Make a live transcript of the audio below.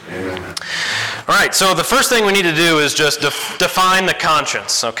All right, so the first thing we need to do is just define the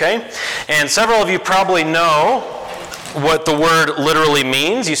conscience, okay? And several of you probably know what the word literally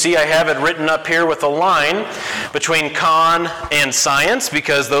means. You see I have it written up here with a line between con and science,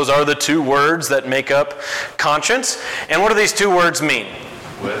 because those are the two words that make up conscience. And what do these two words mean?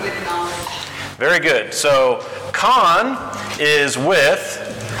 With knowledge. Very good. So con is with,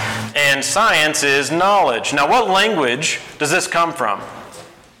 and science is knowledge. Now, what language does this come from?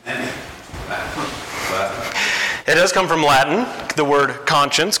 It does come from Latin. The word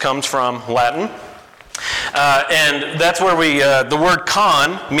conscience comes from Latin. And that's where the word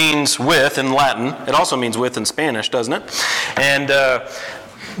con means with in Latin. It also means with in Spanish, doesn't it? And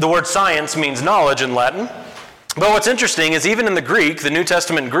the word science means knowledge in Latin. But what's interesting is even in the Greek, the New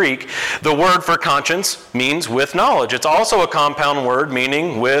Testament Greek, the word for conscience means with knowledge. It's also a compound word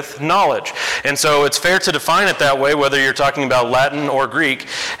meaning with knowledge. And so it's fair to define it that way, whether you're talking about Latin or Greek,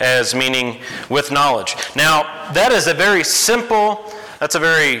 as meaning with knowledge. Now, that is a very simple, that's a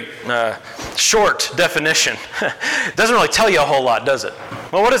very short definition. It doesn't really tell you a whole lot, does it?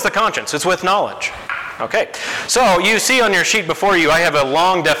 Well, what is the conscience? It's with knowledge. Okay, so you see on your sheet before you, I have a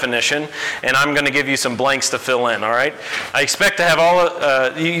long definition, and I'm going to give you some blanks to fill in, all right? I expect to have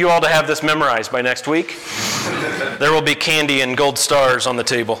you all to have this memorized by next week. There will be candy and gold stars on the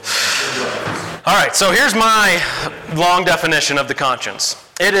table. All right, so here's my long definition of the conscience.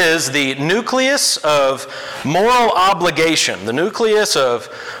 It is the nucleus of moral obligation,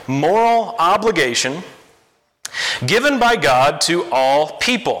 given by God to all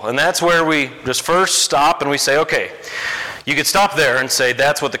people. And that's where we just first stop and we say, okay, you could stop there and say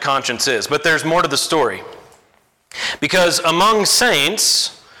that's what the conscience is. But there's more to the story. Because among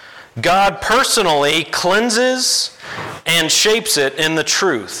saints, God personally cleanses and shapes it in the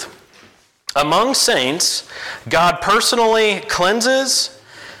truth. Among saints, God personally cleanses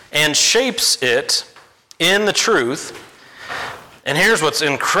and shapes it in the truth. And here's what's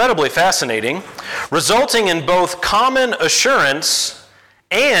incredibly fascinating, resulting in both common assurance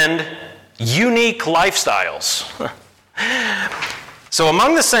and unique lifestyles. So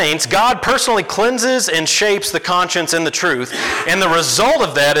among the saints, God personally cleanses and shapes the conscience in the truth, and the result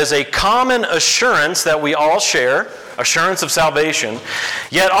of that is a common assurance that we all share, assurance of salvation,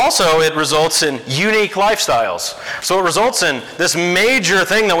 yet also it results in unique lifestyles. So it results in this major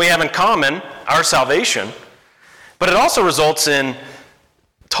thing that we have in common, our salvation, but it also results in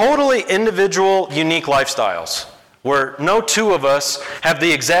totally individual, unique lifestyles where no two of us have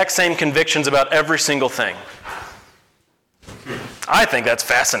the exact same convictions about every single thing. I think that's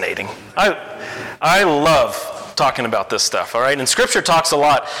fascinating. I love talking about this stuff, all right? And Scripture talks a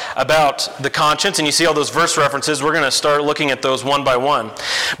lot about the conscience, and you see all those verse references. We're going to start looking at those one by one.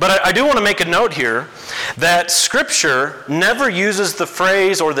 But I do want to make a note here that Scripture never uses the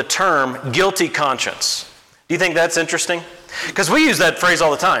phrase or the term guilty conscience. Do you think that's interesting? Because we use that phrase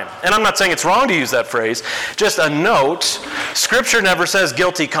all the time. And I'm not saying it's wrong to use that phrase. Just a note, Scripture never says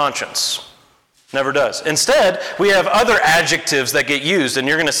guilty conscience. Never does. Instead, we have other adjectives that get used, and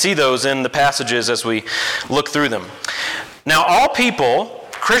you're going to see those in the passages as we look through them. Now, all people,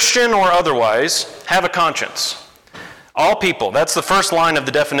 Christian or otherwise, have a conscience. All people. That's the first line of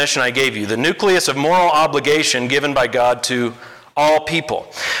the definition I gave you. The nucleus of moral obligation given by God to all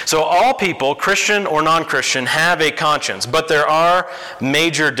people. So all people, Christian or non-Christian, have a conscience, but there are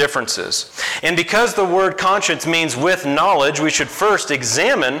major differences. And because the word conscience means with knowledge, we should first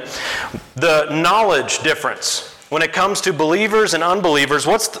examine the knowledge difference. When it comes to believers and unbelievers,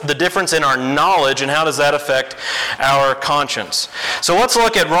 what's the difference in our knowledge and how does that affect our conscience? So let's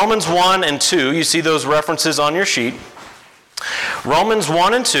look at Romans 1 and 2. You see those references on your sheet. Romans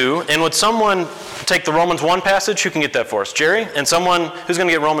 1 and 2, and would someone take the Romans 1 passage? Who can get that for us? Jerry? And someone who's going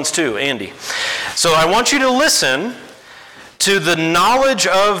to get Romans 2? Andy. So I want you to listen to the knowledge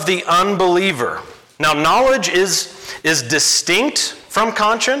of the unbeliever. Now, knowledge is distinct from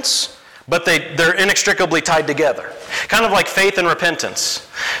conscience, but they're inextricably tied together. Kind of like faith and repentance.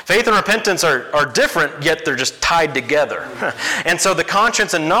 Faith and repentance are different, yet they're just tied together. And so the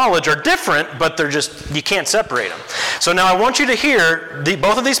conscience and knowledge are different, but you can't separate them. So now I want you to hear,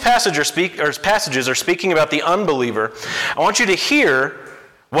 both of these passages are speaking about the unbeliever. I want you to hear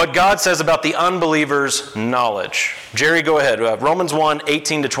what God says about the unbeliever's knowledge. Jerry, go ahead. Romans 1,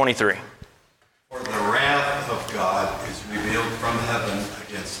 18 to 23. For the wrath of God is revealed from heaven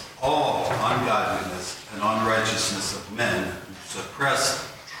against all ungodliness and unrighteousness of men who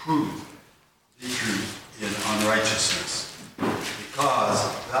suppress the truth in unrighteousness.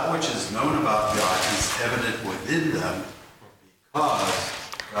 Because that which is known about God is evident within them, because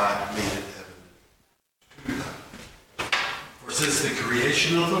God made it evident to them. For since the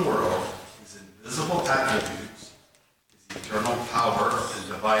creation of the world, his visible attributes, his eternal power and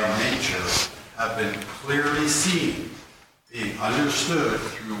divine nature have been clearly seen, being understood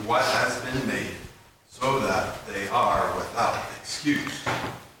through what has been made, so that they are without excuse.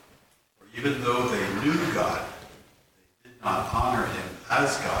 For even though they knew God, they did not honor him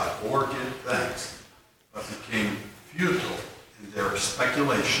as God or give thanks, but became futile in their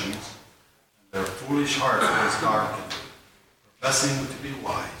speculations, and their foolish heart was darkened. Professing to be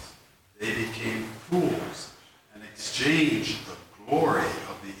wise, they became fools and exchanged the glory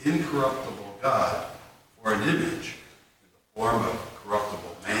of the incorruptible God for an image in the form of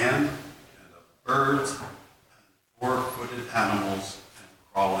corruptible man and of birds and four-footed animals and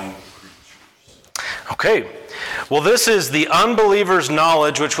crawling creatures. Okay, well, this is the unbeliever's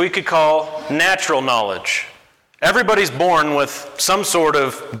knowledge, which we could call natural knowledge. Everybody's born with some sort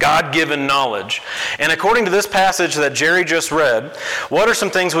of God-given knowledge. And according to this passage that Jerry just read, what are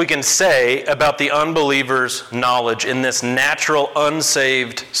some things we can say about the unbeliever's knowledge in this natural,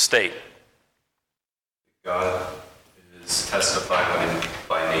 unsaved state? God is testified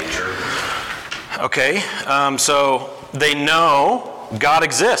by nature. Okay, so they know God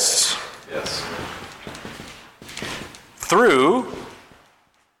exists. Yes. Through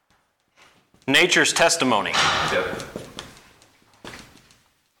nature's testimony. Yep.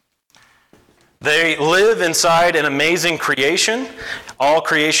 They live inside an amazing creation. All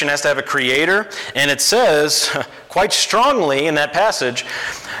creation has to have a creator. And it says, quite strongly in that passage,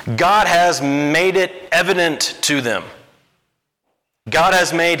 God has made it evident to them. God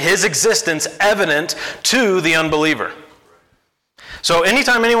has made his existence evident to the unbeliever. So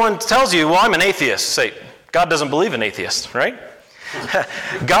anytime anyone tells you, well, I'm an atheist, say, God doesn't believe in atheists, right?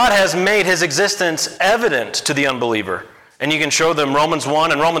 God has made his existence evident to the unbeliever. And you can show them Romans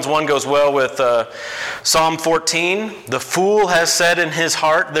 1, and Romans 1 goes well with Psalm 14. The fool has said in his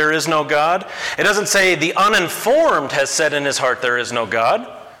heart, there is no God. It doesn't say the uninformed has said in his heart, there is no God.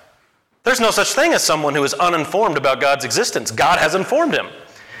 There's no such thing as someone who is uninformed about God's existence. God has informed him.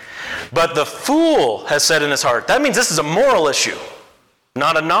 But the fool has said in his heart. That means this is a moral issue,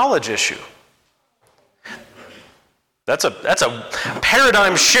 not a knowledge issue. That's a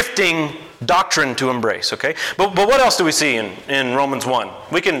paradigm-shifting doctrine to embrace, okay? But what else do we see in Romans 1?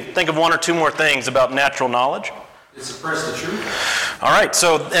 We can think of one or two more things about natural knowledge. It suppressed the truth. All right,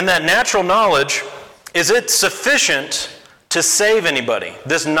 so in that natural knowledge, is it sufficient to save anybody?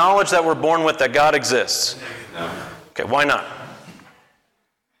 This knowledge that we're born with that God exists? No. Okay, why not?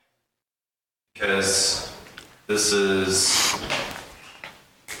 Because this is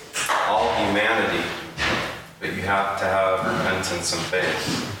all humanity, but you have to have repentance and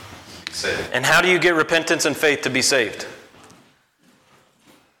faith to be saved. And how do you get repentance and faith to be saved?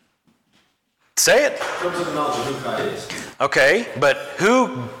 Say it. Comes to the knowledge of who God is. Okay, but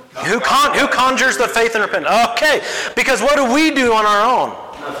who conjures the faith and repentance? Okay, because what do we do on our own?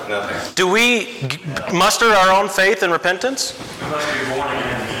 Nothing. Do we muster our own faith and repentance? We must be born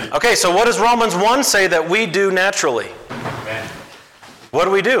again. Okay, so what does Romans 1 say that we do naturally? Amen. What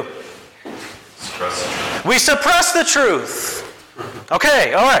do we do? Suppress it. We suppress the truth.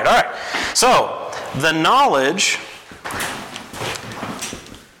 Okay, all right. So, the knowledge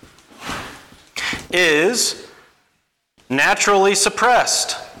is naturally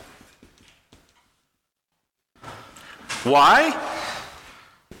suppressed. Why?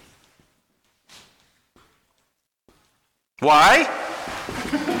 Why?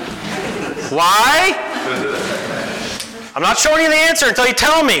 I'm not showing you the answer until you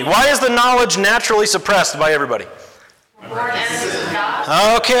tell me. Why is the knowledge naturally suppressed by everybody? Born enemies of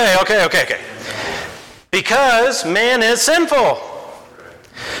God. Okay. Because man is sinful.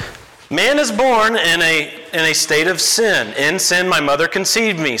 Man is born in a state of sin. In sin my mother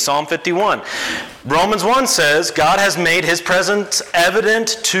conceived me, Psalm 51. Romans 1 says, God has made his presence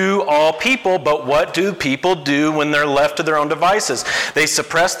evident to all people, but what do people do when they're left to their own devices? They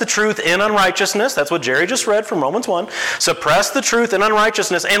suppress the truth in unrighteousness. That's what Jerry just read from Romans 1. Suppress the truth in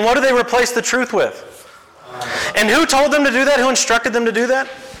unrighteousness. And what do they replace the truth with? And who told them to do that? Who instructed them to do that?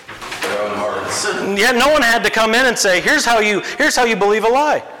 Their own hearts. Yeah, no one had to come in and say, here's how you believe a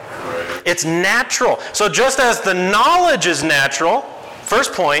lie. It's natural. So just as the knowledge is natural,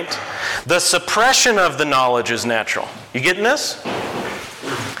 first point, the suppression of the knowledge is natural. You getting this?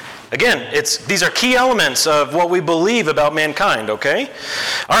 Again, these are key elements of what we believe about mankind, okay?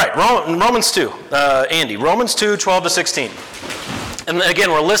 All right, Romans 2. Andy, Romans 2, 12 to 16. And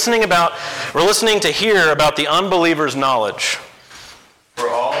again, we're listening to hear about the unbeliever's knowledge. For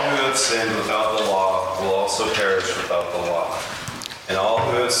all who have sinned without the law will also perish without the law. And all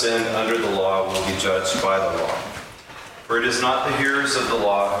who have sinned under the law will be judged by the law. For it is not the hearers of the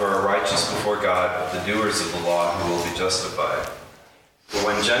law who are righteous before God, but the doers of the law who will be justified. For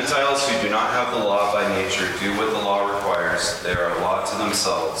when Gentiles who do not have the law by nature do what the law requires, they are a law to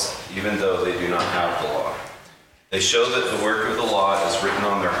themselves, even though they do not have the law. They show that the work of the law is written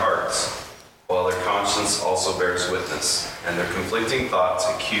on their hearts, while their conscience also bears witness, and their conflicting thoughts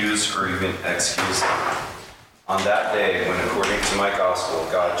accuse or even excuse them. On that day, when according to my gospel,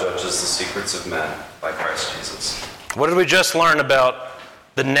 God judges the secrets of men by Christ Jesus. What did we just learn about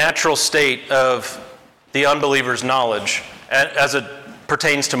the natural state of the unbeliever's knowledge as it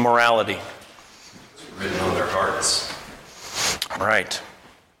pertains to morality? It's written on their hearts. Right.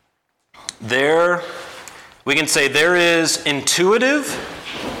 We can say there is intuitive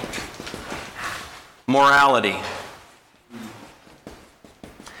morality.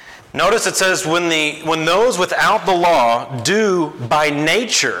 Notice it says when those without the law do by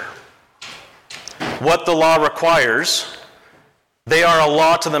nature what the law requires, they are a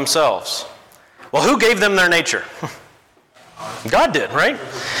law to themselves. Well, who gave them their nature? God did, right?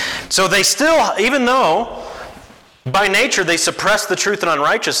 So they still, even though by nature they suppress the truth and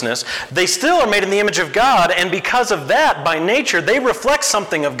unrighteousness, they still are made in the image of God, and because of that, by nature, they reflect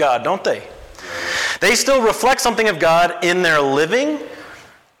something of God, don't they? They still reflect something of God in their living.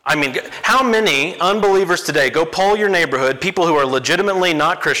 I mean, how many unbelievers today, go poll your neighborhood, people who are legitimately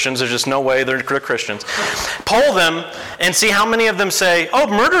not Christians, there's just no way they're Christians, poll them and see how many of them say, oh,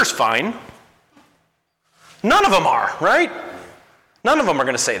 murder's fine. None of them are, right? None of them are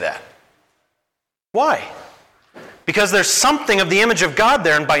going to say that. Why? Because there's something of the image of God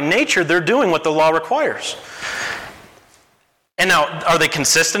there, and by nature they're doing what the law requires. And now, are they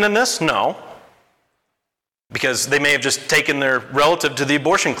consistent in this? No. Because they may have just taken their relative to the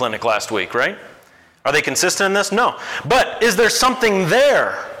abortion clinic last week, right? Are they consistent in this? No. But is there something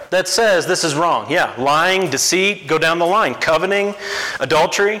there that says this is wrong? Yeah, lying, deceit, go down the line, coveting,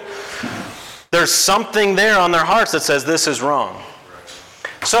 adultery. There's something there on their hearts that says this is wrong.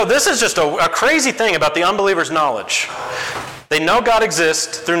 So this is just a crazy thing about the unbeliever's knowledge. They know God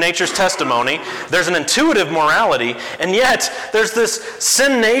exists through nature's testimony. There's an intuitive morality, and yet there's this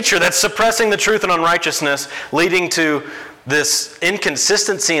sin nature that's suppressing the truth and unrighteousness, leading to this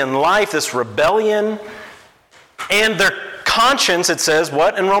inconsistency in life, this rebellion. And their conscience, it says,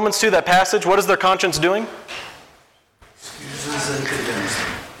 what in Romans 2, that passage, what is their conscience doing? Excuses and condemns them.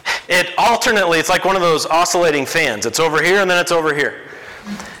 It alternately, it's like one of those oscillating fans. It's over here and then it's over here.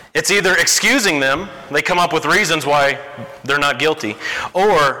 It's either excusing them, they come up with reasons why they're not guilty,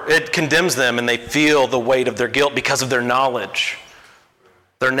 or it condemns them and they feel the weight of their guilt because of their knowledge,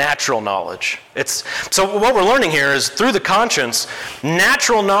 their natural knowledge. So what we're learning here is through the conscience,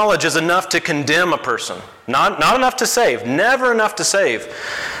 natural knowledge is enough to condemn a person. Not enough to save, never enough to save,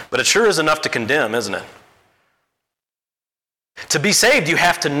 but it sure is enough to condemn, isn't it? To be saved, you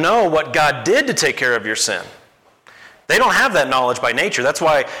have to know what God did to take care of your sin. They don't have that knowledge by nature. That's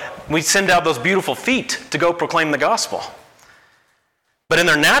why we send out those beautiful feet to go proclaim the gospel. But in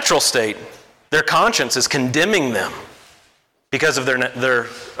their natural state, their conscience is condemning them because of their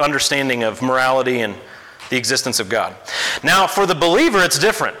understanding of morality and the existence of God. Now, for the believer, it's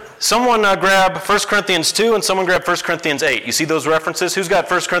different. Someone grab 1 Corinthians 2 and someone grab 1 Corinthians 8. You see those references? Who's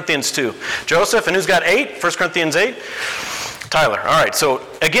got 1 Corinthians 2? Joseph, and who's got 8? 1 Corinthians 8? Tyler. All right, so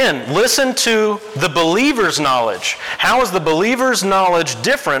again, listen to the believer's knowledge. How is the believer's knowledge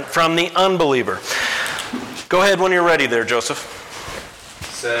different from the unbeliever? Go ahead when you're ready there, Joseph. It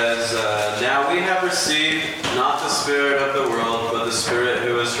says, now we have received not the spirit of the world, but the Spirit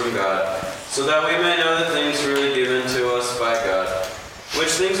who is from God, so that we may know the things really given to us by God.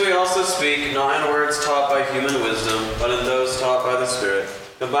 Which things we also speak, not in words taught by human wisdom, but in those taught by the Spirit,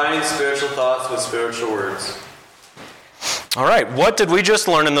 combining spiritual thoughts with spiritual words. All right, what did we just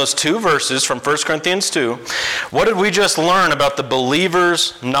learn in those two verses from 1 Corinthians 2? What did we just learn about the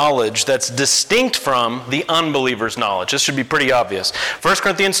believer's knowledge that's distinct from the unbeliever's knowledge? This should be pretty obvious. 1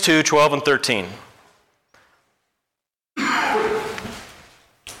 Corinthians 2, 12 and 13.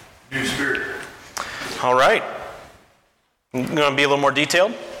 New spirit. All right. You going to be a little more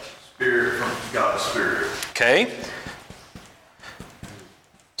detailed? Spirit from God's Spirit. Okay.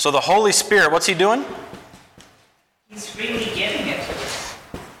 So the Holy Spirit, what's he doing? He's really giving it to us.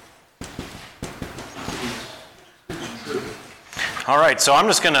 All right, so I'm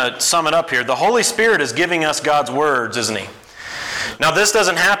just going to sum it up here. The Holy Spirit is giving us God's words, isn't he? Now, this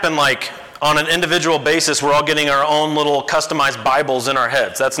doesn't happen like on an individual basis. We're all getting our own little customized Bibles in our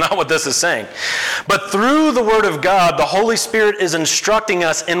heads. That's not what this is saying. But through the Word of God, the Holy Spirit is instructing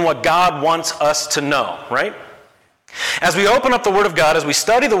us in what God wants us to know, right? As we open up the Word of God, as we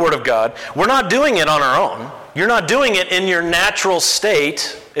study the Word of God, we're not doing it on our own. You're not doing it in your natural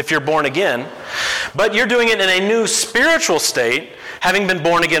state if you're born again, but you're doing it in a new spiritual state, having been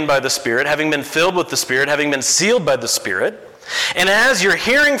born again by the Spirit, having been filled with the Spirit, having been sealed by the Spirit. And as you're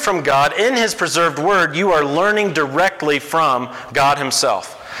hearing from God in His preserved Word, you are learning directly from God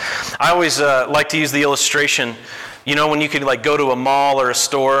Himself. I always like to use the illustration, you know, when you could like go to a mall or a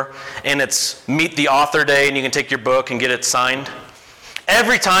store and it's Meet the Author Day and you can take your book and get it signed.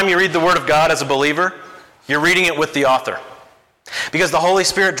 Every time you read the Word of God as a believer, you're reading it with the author. Because the Holy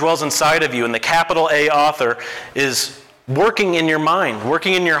Spirit dwells inside of you, and the capital A author is working in your mind,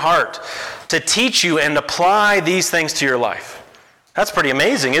 working in your heart to teach you and apply these things to your life. That's pretty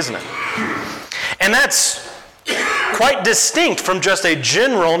amazing, isn't it? And that's quite distinct from just a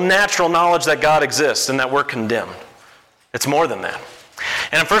general natural knowledge that God exists and that we're condemned. It's more than that.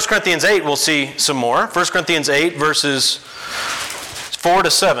 And in 1 Corinthians 8, we'll see some more. 1 Corinthians 8, verses 4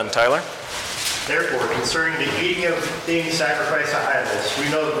 to 7, Tyler. Therefore, concerning the eating of things sacrificed to idols, we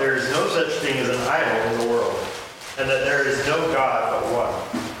know that there is no such thing as an idol in the world, and that there is no God but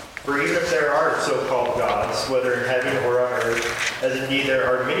one. For even if there are so-called gods, whether in heaven or on earth, as indeed there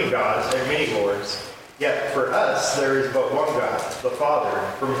are many gods and many lords, yet for us there is but one God, the Father,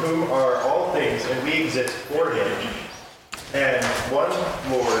 from whom are all things, and we exist for Him, and one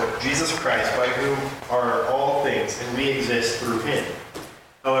Lord, Jesus Christ, by whom are all things, and we exist through Him.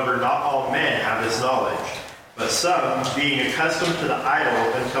 However, not all men have this knowledge, but some, being accustomed to the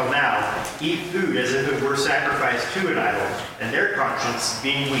idol until now, eat food as if it were sacrificed to an idol, and their conscience,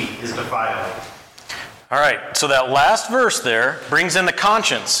 being weak, is defiled. All right, so that last verse there brings in the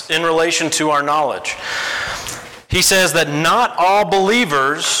conscience in relation to our knowledge. He says that not all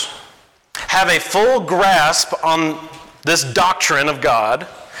believers have a full grasp on this doctrine of God,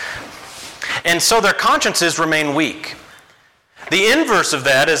 and so their consciences remain weak. The inverse of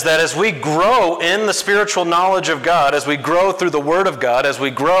that is that as we grow in the spiritual knowledge of God, as we grow through the Word of God, as we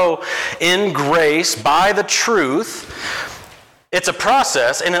grow in grace by the truth, it's a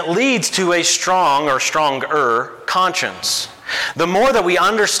process and it leads to a strong or stronger conscience. The more that we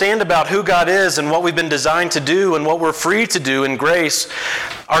understand about who God is and what we've been designed to do and what we're free to do in grace,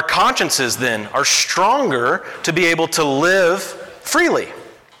 our consciences then are stronger to be able to live freely.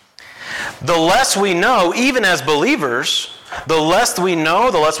 The less we know, even as believers, the less we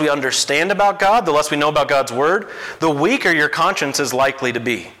know, the less we understand about God, the less we know about God's Word, the weaker your conscience is likely to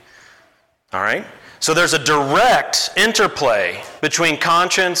be. All right? So there's a direct interplay between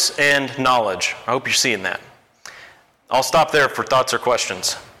conscience and knowledge. I hope you're seeing that. I'll stop there for thoughts or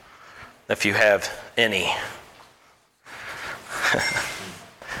questions, if you have any.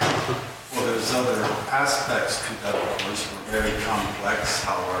 Well, there's other aspects to that, of course. We're very complex,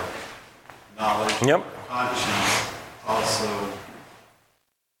 how our knowledge, conscience, also,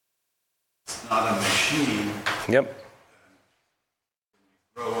 it's not a machine. Yep.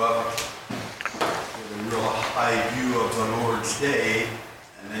 Grow up with a real high view of the Lord's day,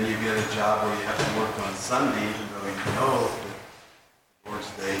 and then you get a job where you have to work on Sunday, even though you know that the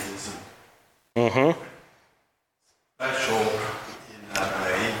Lord's day isn't special in that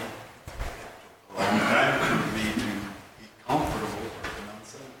way. It took a long time for me to be comfortable working on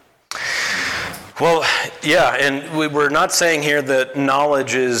Sunday. Well, yeah, and we're not saying here that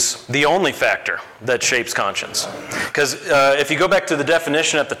knowledge is the only factor that shapes conscience. Because if you go back to the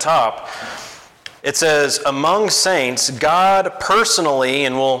definition at the top, it says, among saints, God personally,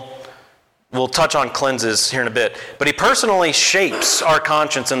 and we'll touch on cleanses here in a bit, but He personally shapes our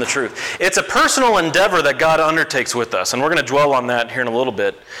conscience in the truth. It's a personal endeavor that God undertakes with us, and we're going to dwell on that here in a little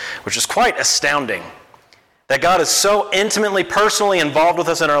bit, which is quite astounding. That God is so intimately, personally involved with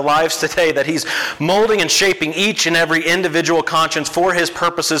us in our lives today that He's molding and shaping each and every individual conscience for His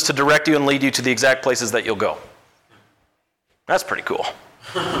purposes to direct you and lead you to the exact places that you'll go. That's pretty cool.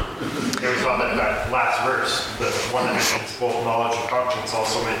 There we saw that in that last verse, the one that mentions both knowledge and conscience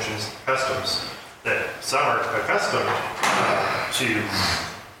also mentions customs, that some are accustomed to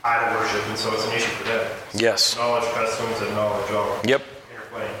idol worship, and so it's an issue for them. Yes. Knowledge, customs, and knowledge all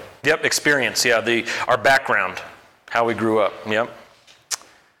interplaying. Yep, experience, our background, how we grew up, yep.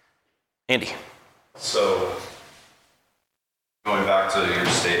 Andy. So, going back to your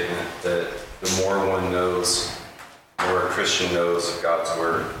statement that the more one knows, the more a Christian knows of God's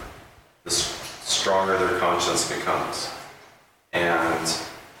Word, the stronger their conscience becomes. And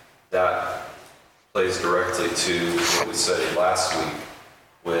that plays directly to what we studied last week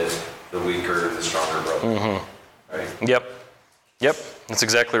with the weaker and the stronger brother. Right? Yep, that's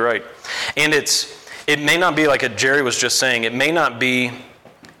exactly right. And it may not be like Jerry was just saying, it may not be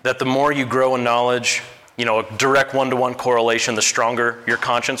that the more you grow in knowledge, a direct one-to-one correlation, the stronger your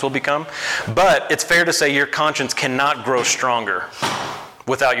conscience will become. But it's fair to say your conscience cannot grow stronger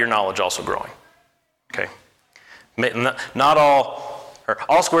without your knowledge also growing. Okay? Not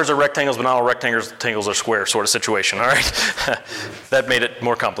all squares are rectangles, but not all rectangles are squares sort of situation, all right? That made it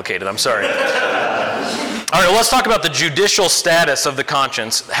more complicated, I'm sorry. All right, well, let's talk about the judicial status of the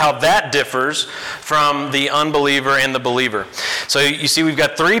conscience, how that differs from the unbeliever and the believer. So you see we've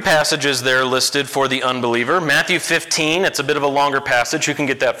got 3 passages there listed for the unbeliever. Matthew 15, it's a bit of a longer passage. Who can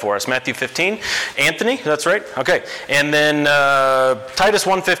get that for us? Matthew 15. Anthony, that's right? Okay. And then Titus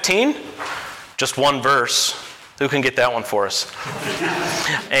 1:15, just one verse. Who can get that one for us?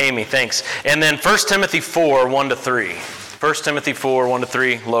 Amy, thanks. And then 1 Timothy 4, 1-3. 1 Timothy 4,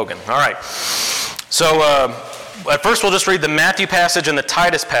 1-3, Logan. All right. So at first we'll just read the Matthew passage and the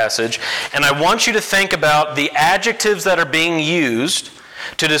Titus passage, and I want you to think about the adjectives that are being used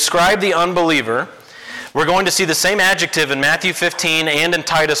to describe the unbeliever. We're going to see the same adjective in Matthew 15 and in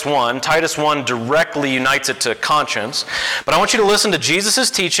Titus 1. Titus 1 directly unites it to conscience. But I want you to listen to Jesus'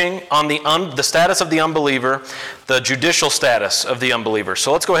 teaching on the status of the unbeliever, the judicial status of the unbeliever.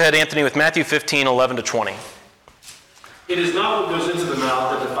 So let's go ahead, Anthony, with Matthew 15, 11-20. It is not what goes into the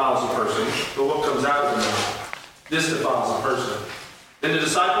mouth that defiles a person, but what comes out of the mouth. This defiles a person. Then the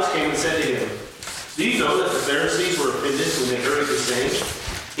disciples came and said to him, "Do you know that the Pharisees were offended when they heard this saying?"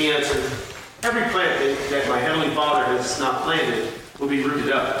 He answered, "Every plant that my heavenly Father has not planted will be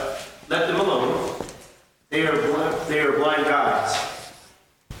rooted up. Let them alone. They are blind guides.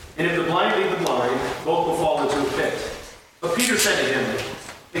 And if the blind lead the blind, both will fall into a pit." But Peter said to him,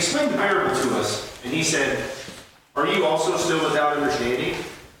 "Explain the parable to us." And he said, "Are you also still without understanding?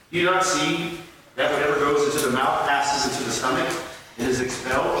 Do you not see that whatever goes into the mouth passes into the stomach and is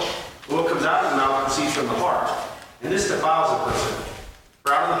expelled? But what comes out of the mouth proceeds from the heart, and this defiles a person.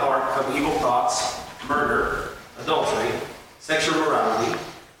 For out of the heart come evil thoughts, murder, adultery, sexual immorality,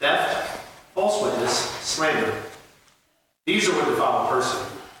 theft, false witness, slander. These are what defile a person.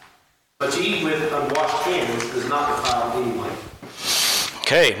 But to eat with unwashed hands does not defile anyone."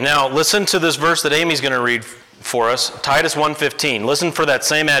 Okay, now listen to this verse that Amy's going to read for us, Titus 1:15. Listen for that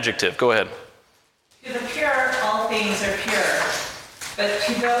same adjective. Go ahead. To the pure, all things are pure. But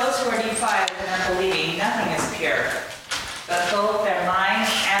to those who are defiled and unbelieving, nothing is pure. But both their mind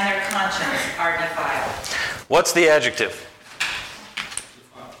and their conscience are defiled. What's the adjective?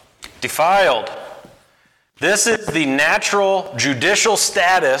 Defiled. This is the natural judicial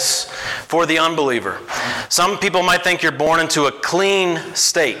status for the unbeliever. Some people might think you're born into a clean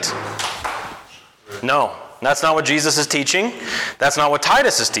state. No, that's not what Jesus is teaching. That's not what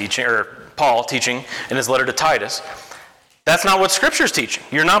Titus is teaching, or Paul teaching in his letter to Titus. That's not what Scripture is teaching.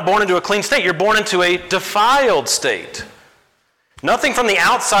 You're not born into a clean state. You're born into a defiled state. Nothing from the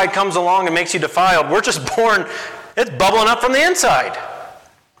outside comes along and makes you defiled. We're just born, it's bubbling up from the inside.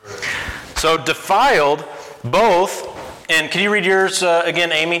 So defiled, both, and can you read yours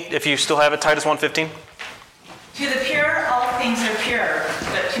again, Amy, if you still have it, Titus 1:15? To the pure, all things are pure.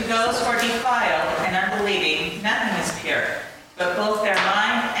 But to those who are defiled and unbelieving, nothing is pure. But both their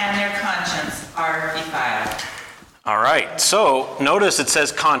mind and their conscience are defiled. All right, so notice it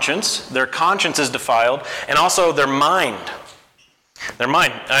says conscience. Their conscience is defiled, and also their mind. Their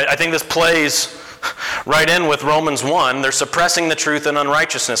mind. I think this plays right in with Romans 1. They're suppressing the truth in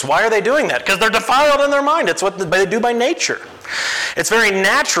unrighteousness. Why are they doing that? Because they're defiled in their mind. It's what they do by nature. It's very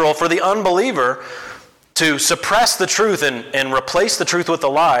natural for the unbeliever to suppress the truth and replace the truth with a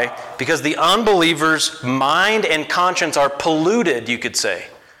lie, because the unbeliever's mind and conscience are polluted, you could say,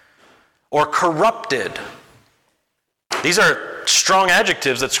 or corrupted. These are strong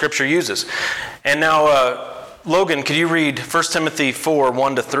adjectives that Scripture uses. And now, Logan, could you read 1 Timothy 4,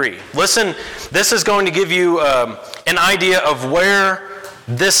 1-3? Listen, this is going to give you an idea of where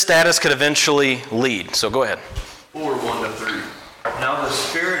this status could eventually lead. So go ahead. 4, 1-3. Now the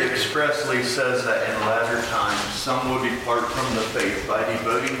Spirit expressly says that in latter times some will depart from the faith by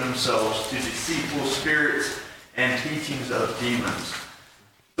devoting themselves to deceitful spirits and teachings of demons,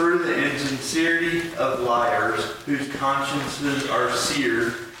 through the insincerity of liars, whose consciences are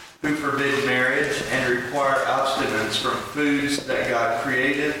seared, who forbid marriage and require abstinence from foods that God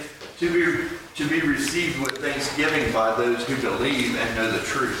created, to be received with thanksgiving by those who believe and know the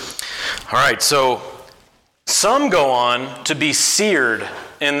truth. All right, so some go on to be seared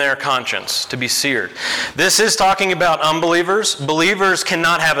in their conscience, to be seared. This is talking about unbelievers. Believers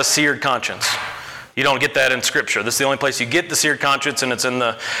cannot have a seared conscience. You don't get that in Scripture. This is the only place you get the seared conscience, and it's in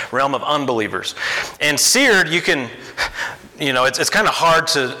the realm of unbelievers. And seared, you can, it's kind of hard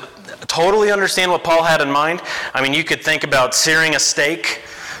to totally understand what Paul had in mind. I mean, you could think about searing a steak,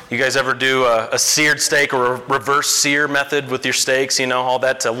 You guys ever do a seared steak or a reverse sear method with your steaks? You know, all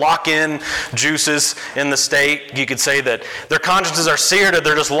that to lock in juices in the steak. You could say that their consciences are seared, or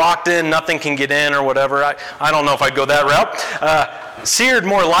they're just locked in, nothing can get in or whatever. I don't know if I'd go that route. Seared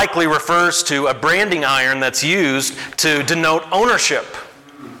more likely refers to a branding iron that's used to denote ownership.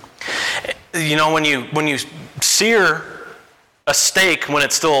 You know, when you sear a steak when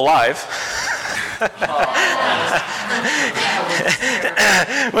it's still alive,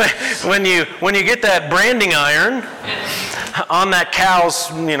 when you get that branding iron on that cow's,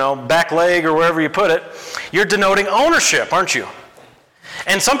 back leg or wherever you put it, you're denoting ownership, aren't you?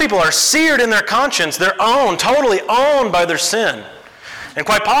 And some people are seared in their conscience. They're totally owned by their sin, and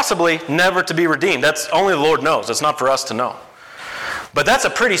quite possibly never to be redeemed. That's only the Lord knows. It's not for us to know. But that's a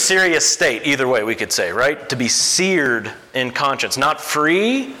pretty serious state, either way we could say, right? To be seared in conscience. Not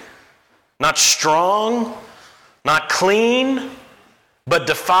free, not strong, not clean, but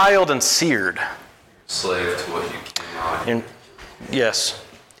defiled and seared. Slave to what you cannot. Yes.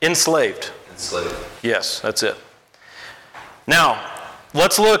 Enslaved. Enslaved. Yes, that's it. Now,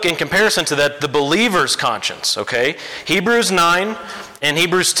 let's look in comparison to that, the believer's conscience, okay? Hebrews 9 and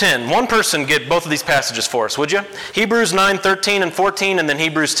Hebrews 10. One person get both of these passages for us, would you? Hebrews 9, 13 and 14, and then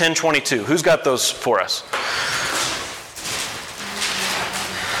Hebrews 10, 22. Who's got those for us?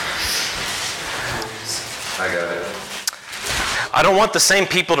 I got it. I don't want the same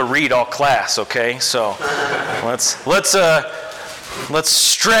people to read all class, okay? So let's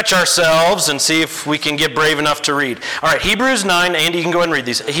stretch ourselves and see if we can get brave enough to read. All right, Hebrews 9, Andy, you can go ahead and read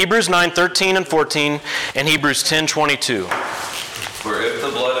these. Hebrews 9, 13 and 14, and Hebrews 10, 22. For if the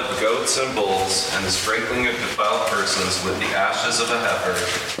blood of goats and bulls and the sprinkling of defiled persons with the ashes of a heifer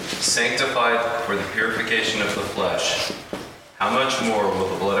sanctified for the purification of the flesh, how much more will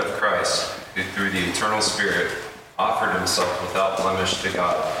the blood of Christ, who through the eternal Spirit offered himself without blemish to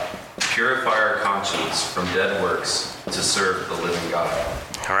God, purify our conscience from dead works to serve the living God.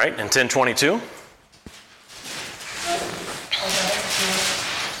 All right, and 10:22.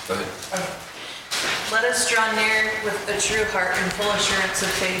 Go ahead. Let us draw near with a true heart and full assurance of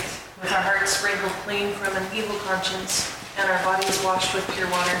faith, with our hearts sprinkled clean from an evil conscience and our bodies washed with pure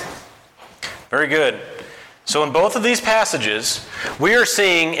water. Very good. So in both of these passages, we are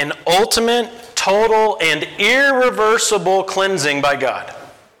seeing an ultimate, total, and irreversible cleansing by God.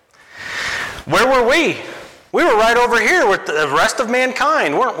 Where were we? We were right over here with the rest of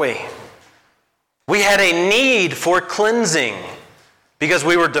mankind, weren't we? We had a need for cleansing because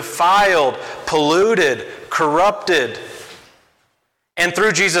we were defiled, polluted, corrupted. And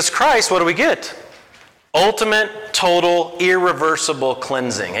through Jesus Christ, what do we get? Ultimate, total, irreversible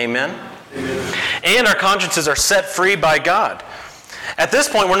cleansing. Amen? Amen. And our consciences are set free by God. At this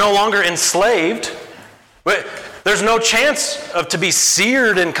point, we're no longer enslaved. There's no chance to be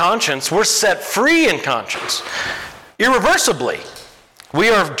seared in conscience. We're set free in conscience, irreversibly. We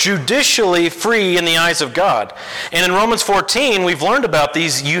are judicially free in the eyes of God. And in Romans 14, we've learned about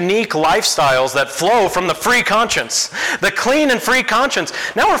these unique lifestyles that flow from the free conscience, the clean and free conscience.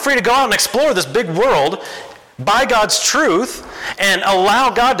 Now we're free to go out and explore this big world by God's truth and allow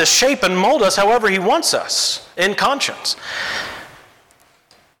God to shape and mold us however He wants us in conscience.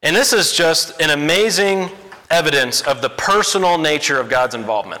 And this is just an amazing evidence of the personal nature of God's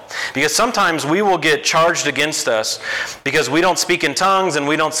involvement. Because sometimes we will get charged against us because we don't speak in tongues and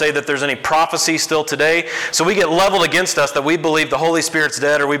we don't say that there's any prophecy still today. So we get leveled against us that we believe the Holy Spirit's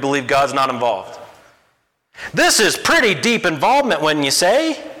dead or we believe God's not involved. This is pretty deep involvement, wouldn't you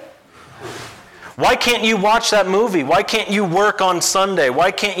say? Why can't you watch that movie? Why can't you work on Sunday? Why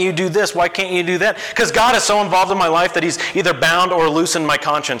can't you do this? Why can't you do that? Because God is so involved in my life that He's either bound or loosened my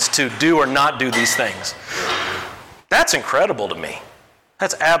conscience to do or not do these things. That's incredible to me.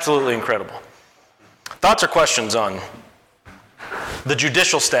 That's absolutely incredible. Thoughts or questions on the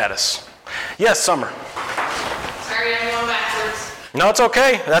judicial status? Yes, Summer. Sorry, I'm going backwards. No, it's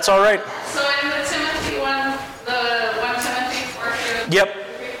okay. That's all right. So in the Timothy 1, the 1 Timothy 4. Yep.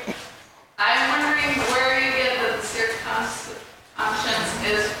 I'm wondering where you get that the seared conscience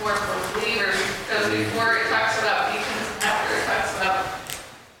is for believers, because before it talks about deacons and after it talks about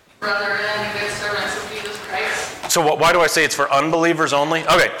brethren and good servants of Jesus Christ. So why do I say it's for unbelievers only?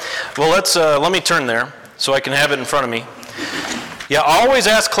 Okay, well let me turn there so I can have it in front of me. Yeah, always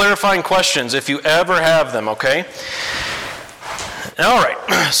ask clarifying questions if you ever have them, okay? All right,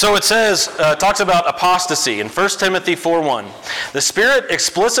 so it says, talks about apostasy in 1 Timothy 4:1. The Spirit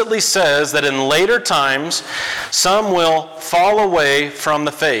explicitly says that in later times, some will fall away from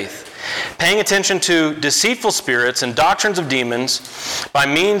the faith, paying attention to deceitful spirits and doctrines of demons by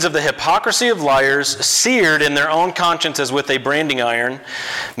means of the hypocrisy of liars, seared in their own conscience as with a branding iron,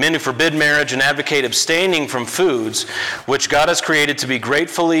 men who forbid marriage and advocate abstaining from foods which God has created to be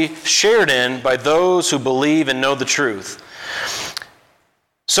gratefully shared in by those who believe and know the truth.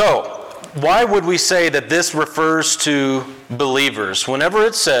 So, why would we say that this refers to believers? Whenever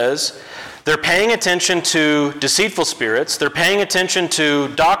it says they're paying attention to deceitful spirits, they're paying attention to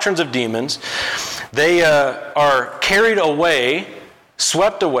doctrines of demons, they are carried away,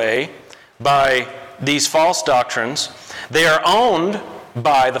 swept away by these false doctrines. They are owned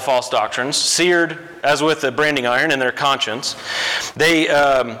by the false doctrines, seared as with a branding iron in their conscience. They,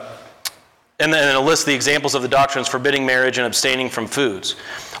 and then it'll list the examples of the doctrines forbidding marriage and abstaining from foods.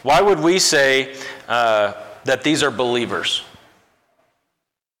 Why would we say that these are believers?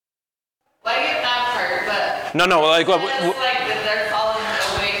 Well, I get that part, but No, like that they're falling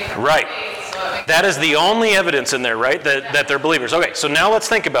away from right. faith, so it makes That is the only evidence in there, right? That they're believers. Okay, so now let's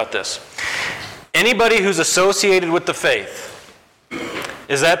think about this. Anybody who's associated with the faith,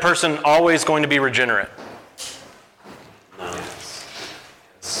 is that person always going to be regenerate?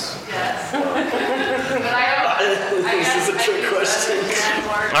 yes. But I guess this is a trick question.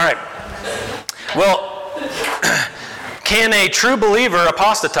 All right. Well, can a true believer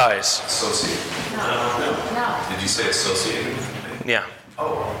apostatize? Associated. No. Did you say associated? Yeah.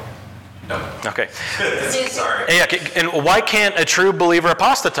 Oh. No. Okay. Sorry. Yeah, and why can't a true believer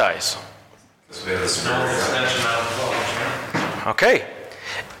apostatize? Because we have the Spirit of God. Okay.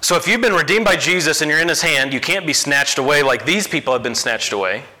 So if you've been redeemed by Jesus and you're in his hand, you can't be snatched away like these people have been snatched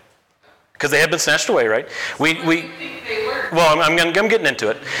away. Because they have been snatched away, right? Well, I'm getting into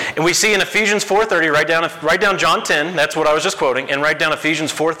it. And we see in Ephesians 4:30, write down John 10, that's what I was just quoting, and write down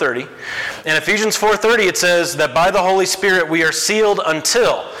Ephesians 4:30. In Ephesians 4:30, it says that by the Holy Spirit we are sealed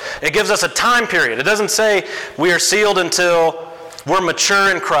until. It gives us a time period. It doesn't say we are sealed until we're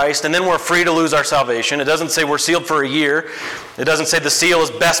mature in Christ and then we're free to lose our salvation. It doesn't say we're sealed for a year. It doesn't say the seal is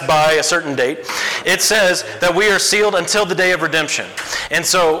best by a certain date. It says that we are sealed until the day of redemption. And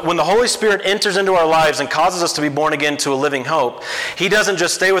so when the Holy Spirit enters into our lives and causes us to be born again to a living hope, he doesn't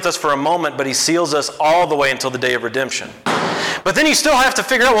just stay with us for a moment, but he seals us all the way until the day of redemption. But then you still have to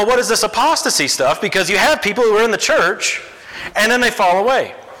figure out, well, what is this apostasy stuff? Because you have people who are in the church and then they fall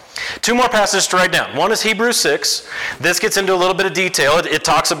away. Two more passages to write down. One is Hebrews 6. This gets into a little bit of detail. It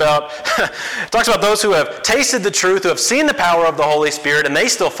talks about those who have tasted the truth, who have seen the power of the Holy Spirit, and they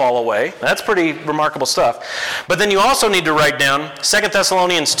still fall away. That's pretty remarkable stuff. But then you also need to write down 2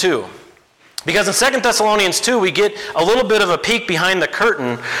 Thessalonians 2. Because in 2 Thessalonians 2, we get a little bit of a peek behind the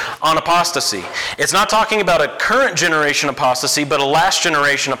curtain on apostasy. It's not talking about a current generation apostasy, but a last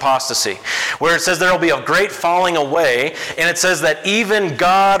generation apostasy, where it says there will be a great falling away, and it says that even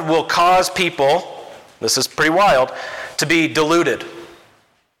God will cause people, this is pretty wild, to be deluded.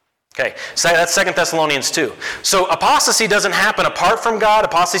 Okay, so that's 2 Thessalonians 2. So apostasy doesn't happen apart from God.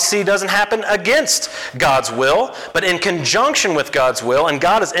 Apostasy doesn't happen against God's will, but in conjunction with God's will, and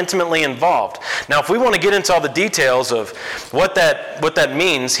God is intimately involved. Now, if we want to get into all the details of what that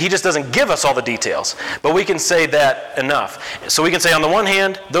means, he just doesn't give us all the details, but we can say that enough. So we can say, on the one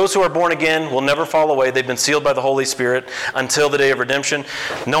hand, those who are born again will never fall away. They've been sealed by the Holy Spirit until the day of redemption.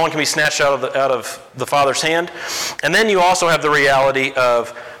 No one can be snatched out of the Father's hand. And then you also have the reality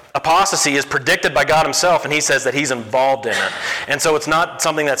of apostasy is predicted by God himself, and he says that he's involved in it. And so it's not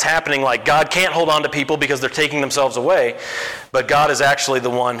something that's happening like God can't hold on to people because they're taking themselves away, but God is actually the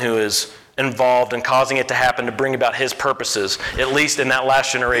one who is involved in causing it to happen to bring about his purposes, at least in that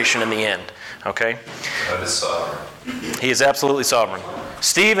last generation in the end. Okay? God is sovereign. He is absolutely sovereign.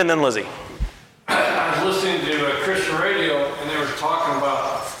 Steve and then Lizzie. I was listening to Christian radio, and they were talking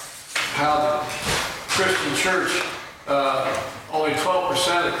about how the Christian church, only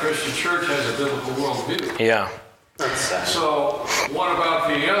 12% of the Christian church has a biblical worldview. Yeah. That's sad. So what about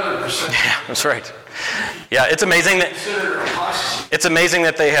the other percent? Yeah, that's right. Yeah, it's amazing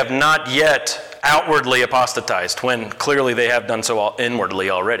that they have not yet outwardly apostatized when clearly they have done so inwardly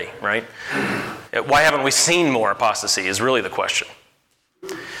already, right? Why haven't we seen more apostasy is really the question.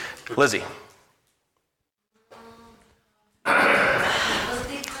 Lizzie.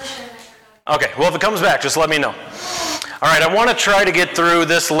 Okay, well, if it comes back, just let me know. All right, I want to try to get through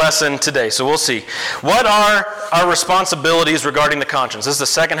this lesson today, so we'll see. What are our responsibilities regarding the conscience? This is the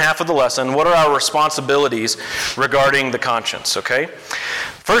second half of the lesson. What are our responsibilities regarding the conscience, okay?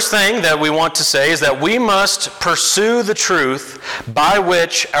 First thing that we want to say is that we must pursue the truth by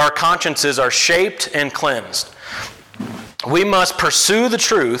which our consciences are shaped and cleansed. We must pursue the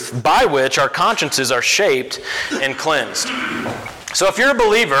truth by which our consciences are shaped and cleansed. So if you're a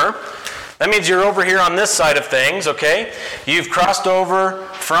believer, That means you're over here on this side of things, okay? You've crossed over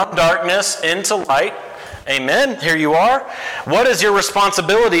from darkness into light. Amen. Here you are. What is your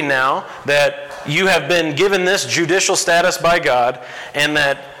responsibility now that you have been given this judicial status by God and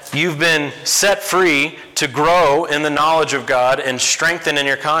that you've been set free to grow in the knowledge of God and strengthen in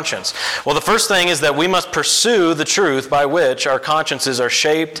your conscience? Well, the first thing is that we must pursue the truth by which our consciences are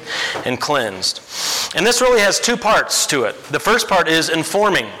shaped and cleansed. And this really has two parts to it. The first part is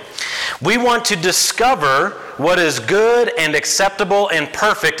informing. We want to discover what is good and acceptable and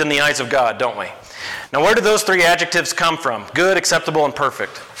perfect in the eyes of God, don't we? Now, where do those three adjectives come from? Good, acceptable, and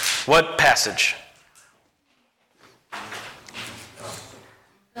perfect. What passage?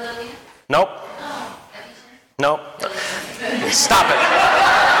 Nope. Nope. Stop it.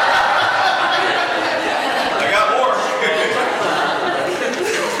 I got more.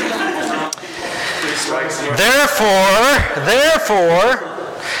 Therefore,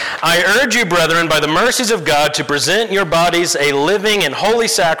 I urge you, brethren, by the mercies of God, to present your bodies a living and holy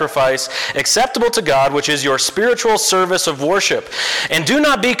sacrifice, acceptable to God, which is your spiritual service of worship. And do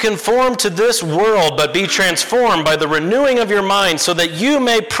not be conformed to this world, but be transformed by the renewing of your mind, so that you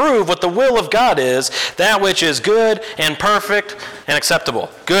may prove what the will of God is, that which is good and perfect and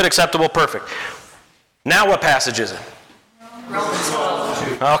acceptable. Good, acceptable, perfect. Now what passage is it? Romans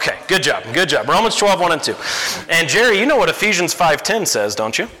 12. Okay, good job, good job. Romans 12, 1 and 2. And Jerry, you know what Ephesians 5:10 says,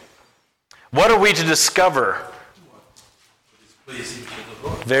 don't you? What are we to discover?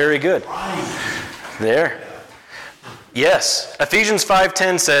 Very good. There. Yes. Ephesians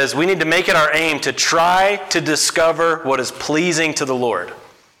 5:10 says we need to make it our aim to try to discover what is pleasing to the Lord.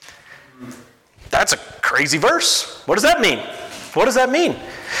 That's a crazy verse. What does that mean? What does that mean?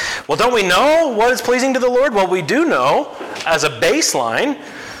 Well, don't we know what is pleasing to the Lord? Well, we do know as a baseline.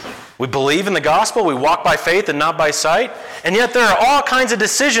 We believe in the gospel. We walk by faith and not by sight. And yet there are all kinds of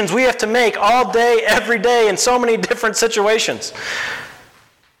decisions we have to make all day, every day, in so many different situations.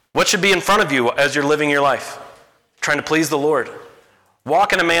 What should be in front of you as you're living your life? Trying to please the Lord.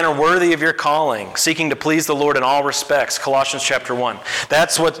 Walk in a manner worthy of your calling, seeking to please the Lord in all respects. Colossians chapter 1.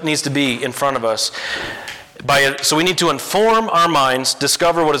 That's what needs to be in front of us. So we need to inform our minds,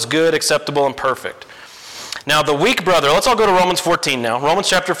 discover what is good, acceptable, and perfect. Now the weak brother, let's all go to Romans 14 now. Romans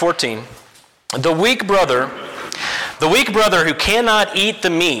chapter 14. The weak brother who cannot eat the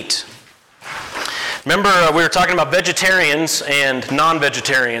meat. Remember we were talking about vegetarians and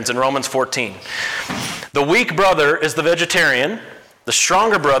non-vegetarians in Romans 14. The weak brother is the vegetarian. The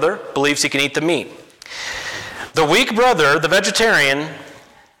stronger brother believes he can eat the meat. The weak brother, the vegetarian,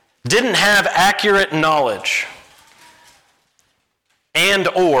 didn't have accurate knowledge and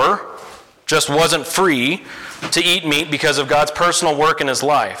or just wasn't free to eat meat because of God's personal work in his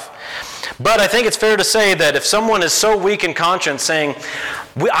life. But I think it's fair to say that if someone is so weak in conscience saying,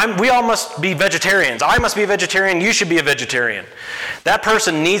 we all must be vegetarians, I must be a vegetarian, you should be a vegetarian, that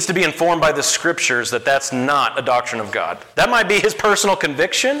person needs to be informed by the scriptures that that's not a doctrine of God. That might be his personal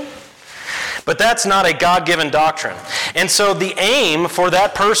conviction, but that's not a God-given doctrine. And so the aim for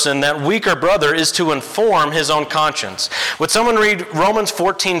that person, that weaker brother, is to inform his own conscience. Would someone read Romans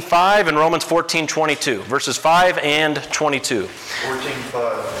 14:5 and Romans 14:22, verses 5 and 22?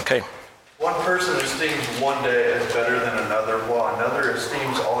 14:5. Okay. One person esteems one day as better than another, while another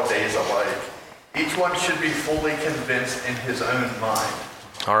esteems all days alike. Each one should be fully convinced in his own mind.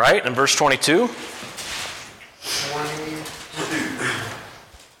 All right, and verse 22? 22.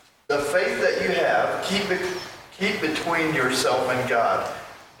 The faith that you have, keep between yourself and God.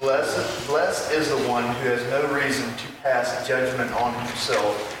 Blessed is the one who has no reason to pass judgment on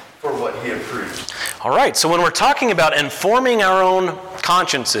himself for what he approves. All right, so when we're talking about informing our own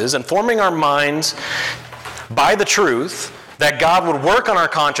consciences, informing our minds by the truth, that God would work on our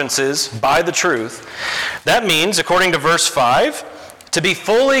consciences by the truth, that means, according to verse 5, to be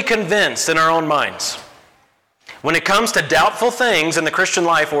fully convinced in our own minds. When it comes to doubtful things in the Christian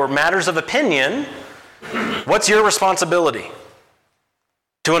life or matters of opinion, what's your responsibility?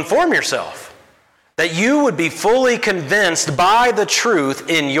 To inform yourself. That you would be fully convinced by the truth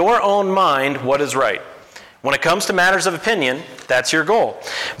in your own mind what is right. When it comes to matters of opinion, that's your goal.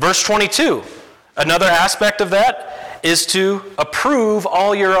 Verse 22, another aspect of that is to approve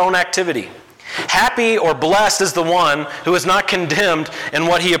all your own activity. Happy or blessed is the one who is not condemned in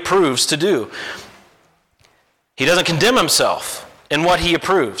what he approves to do. He doesn't condemn himself in what he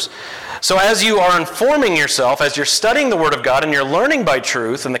approves. So as you are informing yourself, as you're studying the Word of God and you're learning by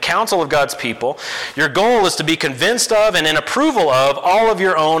truth and the counsel of God's people, your goal is to be convinced of and in approval of all of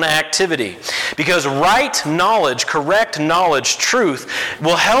your own activity. Because right knowledge, correct knowledge, truth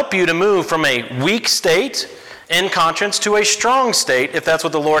will help you to move from a weak state in conscience to a strong state if that's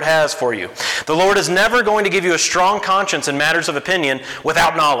what the Lord has for you. The Lord is never going to give you a strong conscience in matters of opinion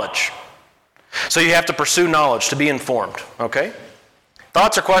without knowledge. So you have to pursue knowledge to be informed, okay?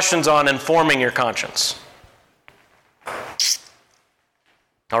 Thoughts or questions on informing your conscience?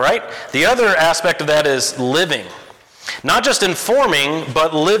 All right? The other aspect of that is living. Not just informing,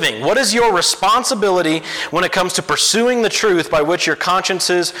 but living. What is your responsibility when it comes to pursuing the truth by which your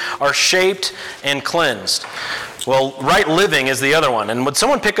consciences are shaped and cleansed? Well, right living is the other one. And would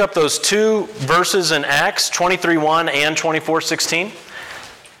someone pick up those two verses in Acts 23:1 and 24:16?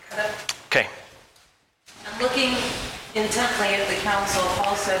 Okay. And looking intently at the council,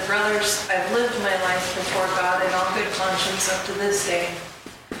 Paul said, "Brothers, I've lived my life before God in all good conscience up to this day."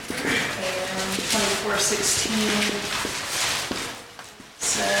 And 24:16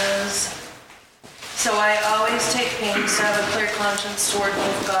 says, "So I always take pains to have a clear conscience toward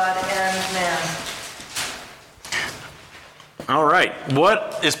both God and man." All right.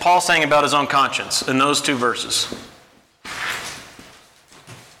 What is Paul saying about his own conscience in those two verses?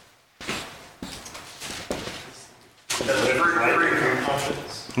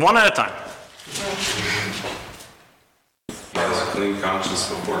 One at a time. He has a clean conscience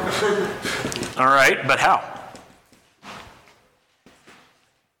before God. All right, but how?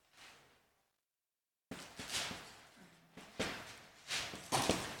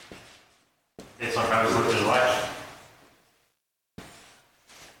 It's not how he lived his life.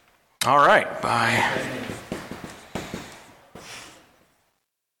 All right,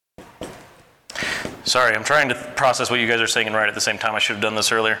 Sorry, I'm trying to process what you guys are saying and write at the same time. I should have done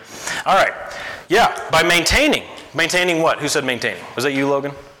this earlier. All right. Yeah, by maintaining. Maintaining what? Who said maintaining? Was that you,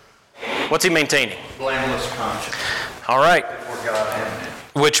 Logan? What's he maintaining? Blameless conscience. All right. Before God and man.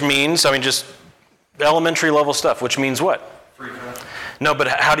 Which means, just elementary level stuff, which means what? Free conscience. No, but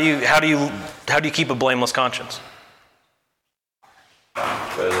how do you keep a blameless conscience?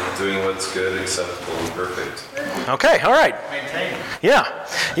 By doing what's good, acceptable, and perfect. Okay, all right. Maintain. Yeah.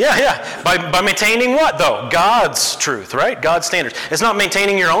 By maintaining what, though? God's truth, right? God's standards. It's not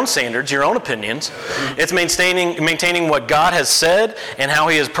maintaining your own standards, your own opinions. It's maintaining what God has said and how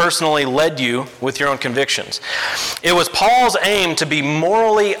he has personally led you with your own convictions. It was Paul's aim to be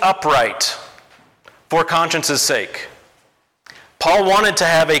morally upright for conscience's sake. Paul wanted to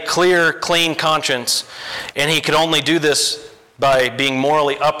have a clear, clean conscience, and he could only do this by being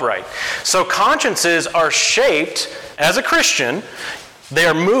morally upright. So consciences are shaped, as a Christian, they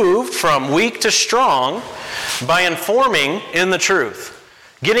are moved from weak to strong by informing in the truth.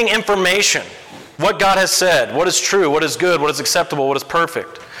 Getting information, what God has said, what is true, what is good, what is acceptable, what is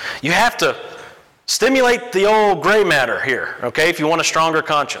perfect. You have to stimulate the old gray matter here, okay, if you want a stronger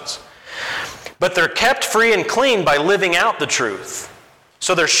conscience. But they're kept free and clean by living out the truth.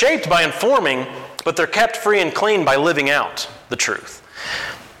 So they're shaped by informing, but they're kept free and clean by living out the truth.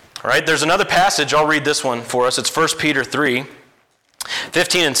 All right, there's another passage. I'll read this one for us. It's 1 Peter 3,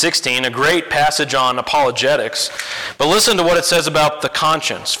 15 and 16, a great passage on apologetics. But listen to what it says about the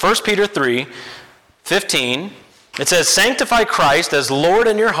conscience. 1 Peter 3, 15, it says, "Sanctify Christ as Lord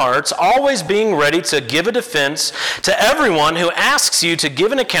in your hearts, always being ready to give a defense to everyone who asks you to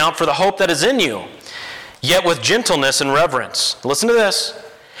give an account for the hope that is in you, yet with gentleness and reverence." Listen to this.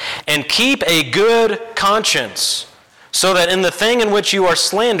 "And keep a good conscience, so that in the thing in which you are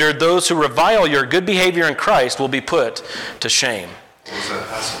slandered, those who revile your good behavior in Christ will be put to shame." What was that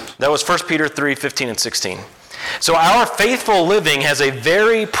passage? That was 1 Peter 3, 15 and 16. So our faithful living has a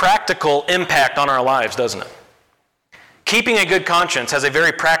very practical impact on our lives, doesn't it? Keeping a good conscience has a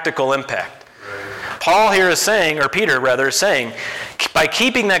very practical impact. Paul here is saying, or Peter rather, is saying, by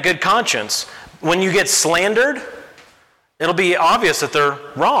keeping that good conscience, when you get slandered, it'll be obvious that they're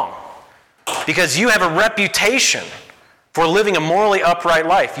wrong. Because you have a reputation for living a morally upright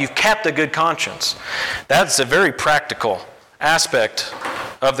life. You've kept a good conscience. That's a very practical aspect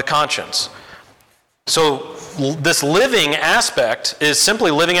of the conscience. So this living aspect is simply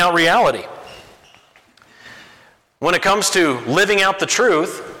living out reality. When it comes to living out the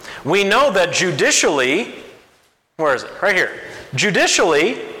truth, we know that judicially, where is it? Right here.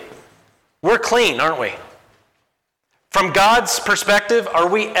 Judicially, we're clean, aren't we? From God's perspective, are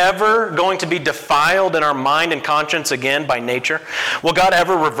we ever going to be defiled in our mind and conscience again by nature? Will God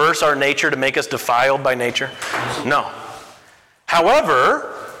ever reverse our nature to make us defiled by nature? No.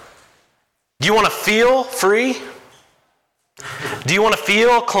 However, do you want to feel free? Do you want to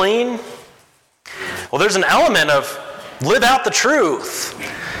feel clean? Well, there's an element of live out the truth,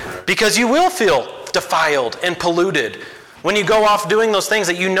 because you will feel defiled and polluted when you go off doing those things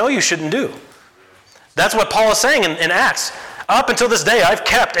that you know you shouldn't do. That's what Paul is saying in Acts. Up until this day, I've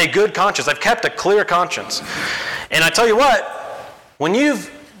kept a good conscience. I've kept a clear conscience. And I tell you what, when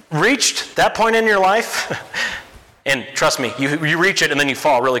you've reached that point in your life, and trust me, you reach it and then you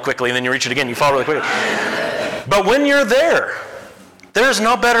fall really quickly, and then you reach it again, you fall really quickly. But when you're there, there's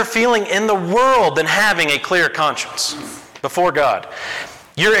no better feeling in the world than having a clear conscience before God.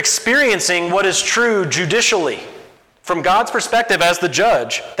 You're experiencing what is true judicially. From God's perspective as the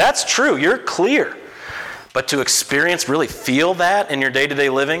judge, that's true. You're clear. But to experience, really feel that in your day-to-day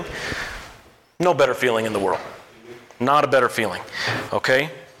living, no better feeling in the world. Not a better feeling. Okay?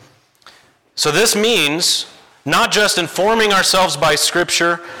 So this means not just informing ourselves by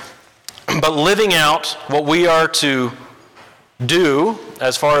Scripture, but living out what we are to do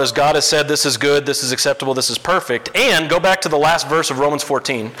as far as God has said this is good, this is acceptable, this is perfect. And go back to the last verse of Romans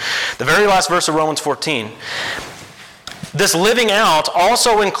 14. The very last verse of Romans 14. This living out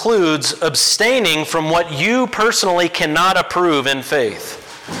also includes abstaining from what you personally cannot approve in faith.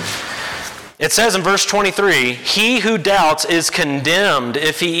 It says in verse 23, he who doubts is condemned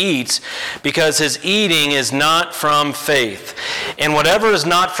if he eats, because his eating is not from faith. And whatever is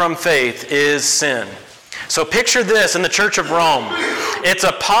not from faith is sin. So picture this in the Church of Rome. It's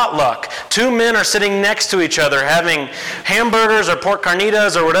a potluck. Two men are sitting next to each other having hamburgers or pork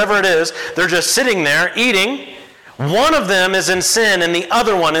carnitas or whatever it is. They're just sitting there eating. One of them is in sin and the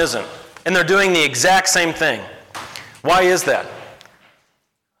other one isn't. And they're doing the exact same thing. Why is that?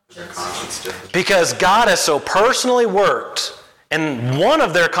 Their conscience different. Because God has so personally worked in one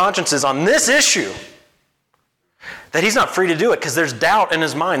of their consciences on this issue that he's not free to do it because there's doubt in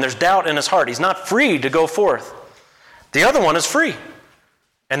his mind. There's doubt in his heart. He's not free to go forth. The other one is free.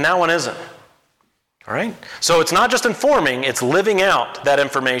 And that one isn't. All right? So it's not just informing, it's living out that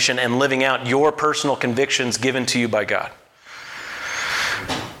information and living out your personal convictions given to you by God.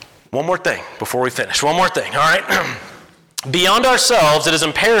 One more thing before we finish. One more thing, all right? Beyond ourselves, it is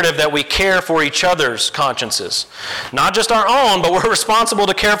imperative that we care for each other's consciences. Not just our own, but we're responsible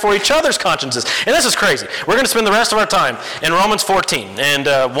to care for each other's consciences. And this is crazy. We're going to spend the rest of our time in Romans 14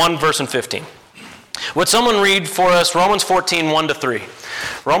 and 1 verse and 15. Would someone read for us Romans 14, 1 to 3?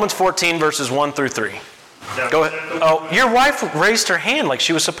 Romans 14, verses 1 through 3. Go ahead. Oh, your wife raised her hand like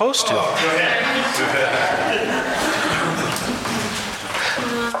she was supposed to. Go ahead.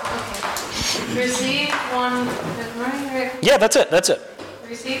 Receive one. Yeah, that's it. That's it.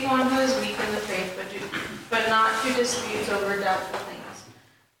 Receive one who is weak in the faith, but not to disputes over doubtful things.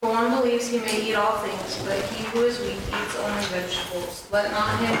 For one believes he may eat all things, but he who is weak eats only vegetables. Let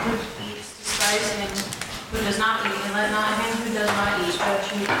not him who eats despise him who does not eat, and let not him who does not eat judge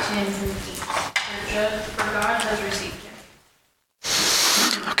him who eats. For God has received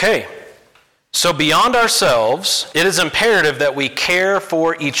him. Okay. So beyond ourselves, it is imperative that we care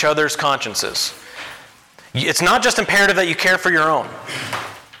for each other's consciences. It's not just imperative that you care for your own.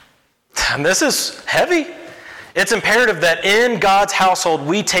 And this is heavy. It's imperative that in God's household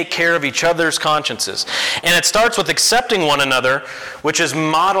we take care of each other's consciences. And it starts with accepting one another, which is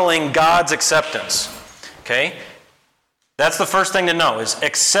modeling God's acceptance. Okay? That's the first thing to know, is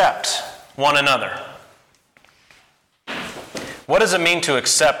accept one another. What does it mean to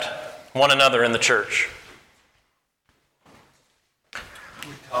accept one another in the church?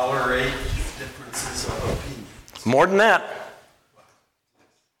 We tolerate differences of opinion. More than that.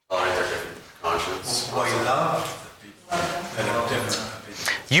 Tolerate their different conscience. We love the people that have different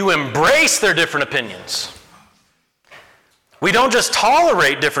opinions. You embrace their different opinions. We don't just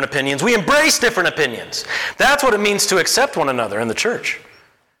tolerate different opinions, we embrace different opinions. That's what it means to accept one another in the church.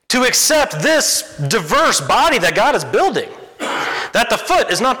 To accept this diverse body that God is building. That the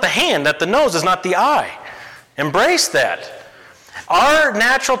foot is not the hand, that the nose is not the eye. Embrace that. Our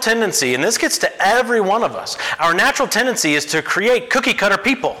natural tendency, and this gets to every one of us, our natural tendency is to create cookie-cutter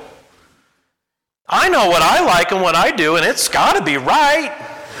people. I know what I like and what I do, and it's got to be right.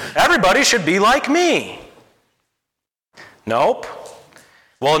 Everybody should be like me. Nope.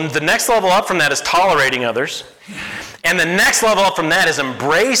 Well, the next level up from that is tolerating others. And the next level up from that is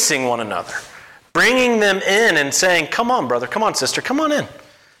embracing one another. Bringing them in and saying, come on, brother, come on, sister, come on in.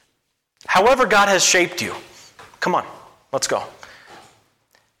 However God has shaped you, come on, let's go.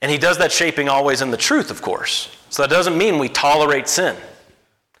 And he does that shaping always in the truth, of course. So that doesn't mean we tolerate sin.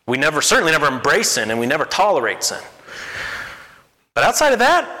 We certainly never embrace sin, and we never tolerate sin. But outside of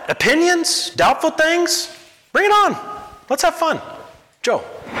that, opinions, doubtful things, bring it on. Let's have fun. Joe.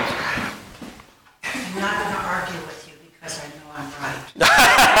 I'm not going to argue with you because I know I'm right.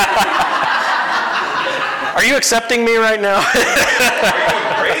 Are you accepting me right now?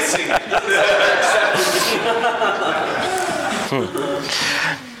 Embracing.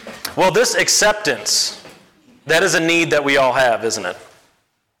 Well, this acceptance That is a need that we all have, isn't it?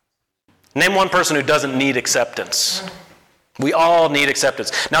 Name one person who doesn't need acceptance. We all need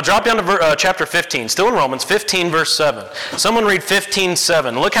acceptance. Now drop down to chapter 15, still in Romans, 15 verse 7. Someone read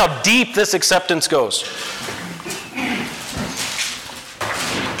 15:7. Look how deep this acceptance goes.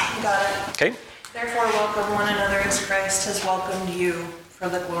 Got it. Okay? Therefore, welcome one another as Christ has welcomed you for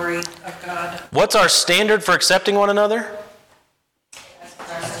the glory of God. What's our standard for accepting one another?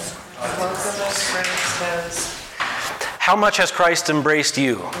 Welcome as Christ has. How much has Christ embraced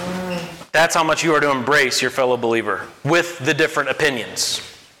you? That's how much you are to embrace your fellow believer with the different opinions.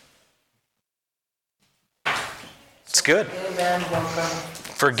 It's good. Forgive and welcome.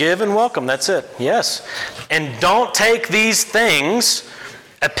 Forgive and welcome, that's it. Yes. And don't take these things,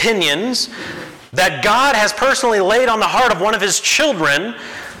 opinions, that God has personally laid on the heart of one of his children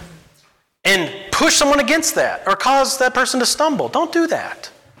and push someone against that or cause that person to stumble. Don't do that.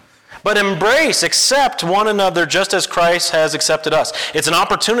 But embrace, accept one another just as Christ has accepted us. It's an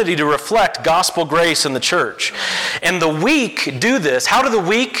opportunity to reflect gospel grace in the church. And the weak do this. How do the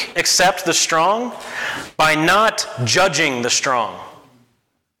weak accept the strong? By not judging the strong.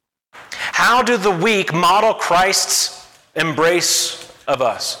 How do the weak model Christ's embrace of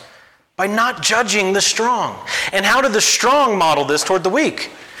us? By not judging the strong. And how do the strong model this toward the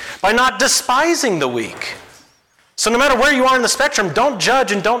weak? By not despising the weak. So no matter where you are in the spectrum, don't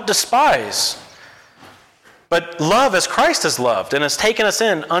judge and don't despise. But love as Christ has loved and has taken us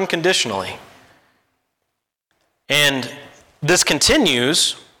in unconditionally. And this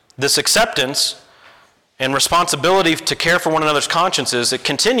continues, this acceptance and responsibility to care for one another's consciences, it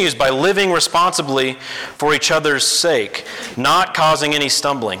continues by living responsibly for each other's sake, not causing any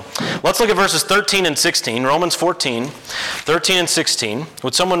stumbling. Let's look at verses 13 and 16, Romans 14, 13 and 16.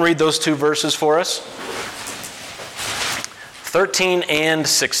 Would someone read those two verses for us? 13 and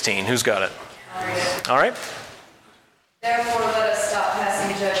 16. Who's got it? All right. Therefore, let us stop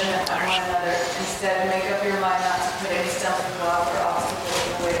passing judgment on one another. Instead, make up your mind not to put any stumbling block or obstacle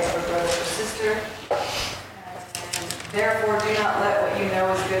in the way of a brother or sister. And therefore, do not let what you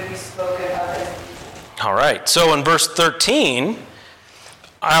know is good be spoken of as evil. All right. So in verse 13,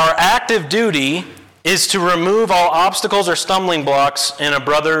 our active duty is to remove all obstacles or stumbling blocks in a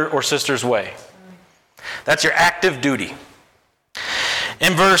brother or sister's way. That's your active duty.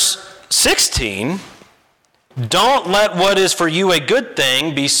 In verse 16, don't let what is for you a good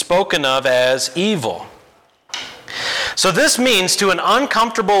thing be spoken of as evil. So this means, to an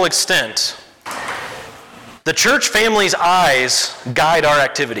uncomfortable extent, the church family's eyes guide our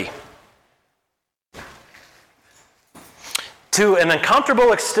activity. To an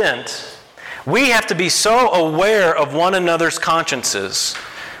uncomfortable extent, we have to be so aware of one another's consciences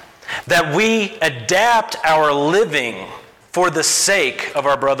that we adapt our living for the sake of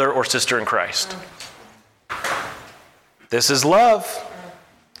our brother or sister in Christ. This is love.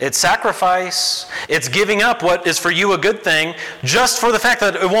 It's sacrifice. It's giving up what is for you a good thing just for the fact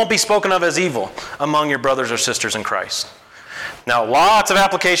that it won't be spoken of as evil among your brothers or sisters in Christ. Now, lots of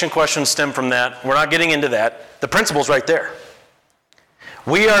application questions stem from that. We're not getting into that. The principle's right there.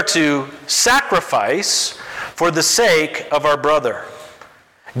 We are to sacrifice for the sake of our brother.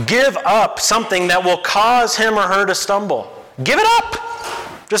 Give up something that will cause him or her to stumble. Give it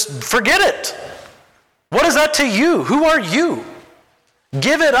up. Just forget it. What is that to you? Who are you?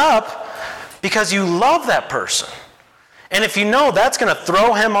 Give it up because you love that person. And if you know that's going to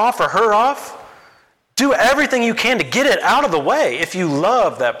throw him off or her off, do everything you can to get it out of the way if you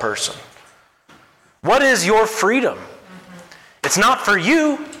love that person. What is your freedom? It's not for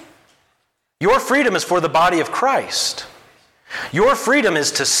you. Your freedom is for the body of Christ. Your freedom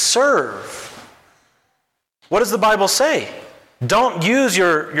is to serve. What does the Bible say? Don't use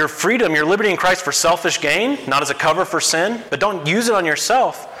your freedom, your liberty in Christ for selfish gain, not as a cover for sin, but don't use it on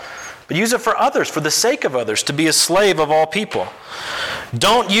yourself, but use it for others, for the sake of others, to be a slave of all people.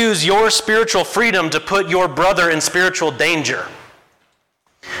 Don't use your spiritual freedom to put your brother in spiritual danger.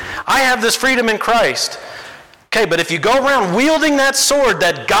 I have this freedom in Christ. Okay, but if you go around wielding that sword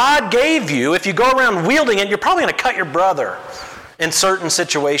that God gave you, if you go around wielding it, you're probably going to cut your brother in certain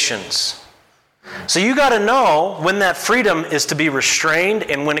situations. So you got to know when that freedom is to be restrained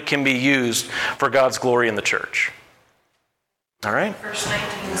and when it can be used for God's glory in the church. All right? Verse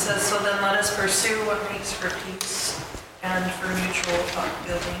 19 says, so then let us pursue what makes for peace and for mutual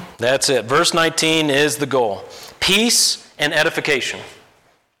upbuilding. That's it. Verse 19 is the goal. Peace and edification.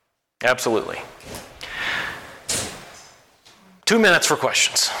 Absolutely. 2 minutes for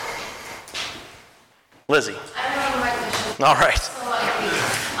questions. Lizzie. I have one more question. All right.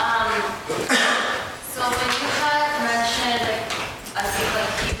 So when you had mentioned, I think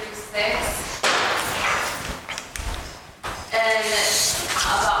like Hebrews 6,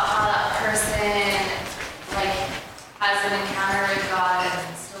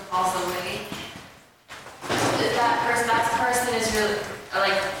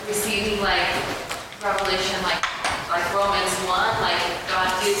 like receiving like revelation, like Romans 1, like God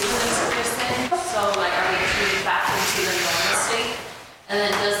gives you things for your sin. So like are we treated back into the normal state? And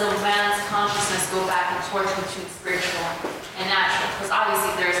then does the man's consciousness go back and forth between spiritual and natural? Because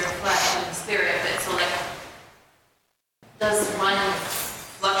obviously there is the flesh and the spirit of it. So like, does one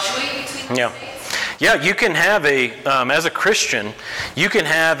fluctuate between those states? Yeah, you can have as a Christian, you can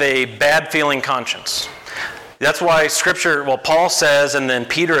have a bad feeling conscience. That's why Scripture, Paul says, and then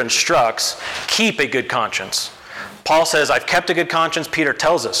Peter instructs, keep a good conscience. Paul says, I've kept a good conscience. Peter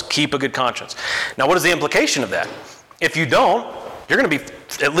tells us, keep a good conscience. Now, what is the implication of that? If you don't, you're going to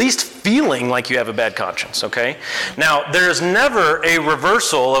be at least feeling like you have a bad conscience, okay? Now, there's never a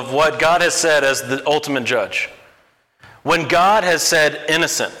reversal of what God has said as the ultimate judge. When God has said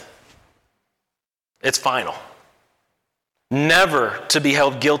innocent, it's final. Never to be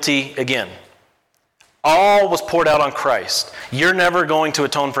held guilty again. All was poured out on Christ. You're never going to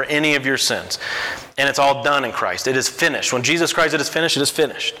atone for any of your sins. And it's all done in Christ. It is finished. When Jesus cries, it is finished, it is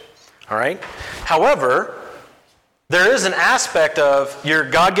finished. All right? However, there is an aspect of your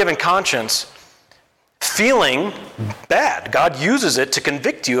God-given conscience feeling bad. God uses it to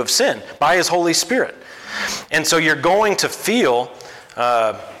convict you of sin by His Holy Spirit. And so you're going to feel,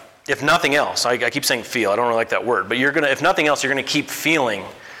 if nothing else, I keep saying feel, I don't really like that word, but if nothing else, you're going to keep feeling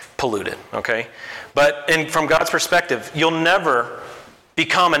polluted, okay? But from God's perspective, you'll never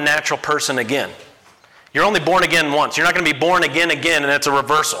become a natural person again. You're only born again once. You're not going to be born again and it's a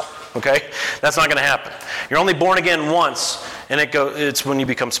reversal, okay? That's not going to happen. You're only born again once, and it's when you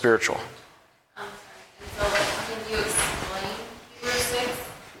become spiritual. I'm sorry. And so can you explain Hebrews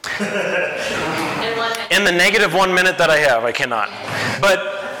 6? In the negative 1 minute that I have, I cannot. But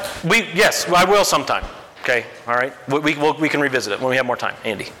yes, I will sometime. Okay, all right? We can revisit it when we have more time.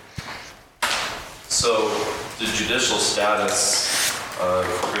 Andy. So, the judicial status of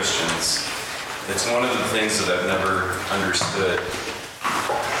Christians, it's one of the things that I've never understood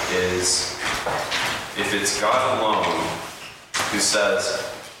is if it's God alone who says,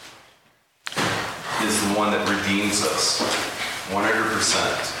 is the one that redeems us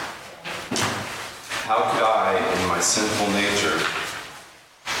 100%, how could I, in my sinful nature,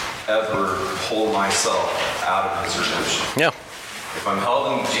 ever pull myself out of His redemption? Yeah. If I'm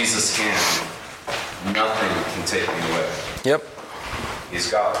held in Jesus' hand, nothing can take me away. Yep. He's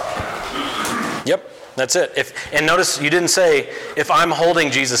God. Yep. That's it. And notice you didn't say, if I'm holding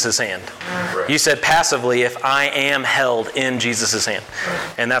Jesus' hand. Right. You said passively, if I am held in Jesus' hand.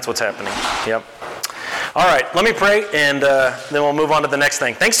 And that's what's happening. Yep. All right, let me pray, and then we'll move on to the next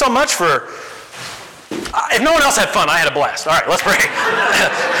thing. Thanks so much for... if no one else had fun, I had a blast. All right, let's pray.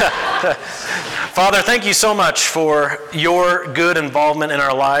 Father, thank you so much for your good involvement in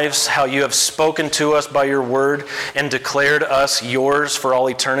our lives, how you have spoken to us by your word and declared us yours for all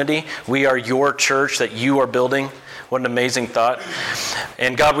eternity. We are your church that you are building. What an amazing thought.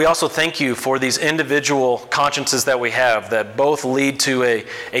 And God, we also thank you for these individual consciences that we have that both lead to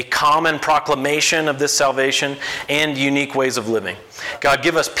a common proclamation of this salvation and unique ways of living. God,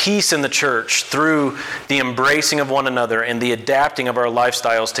 give us peace in the church through the embracing of one another and the adapting of our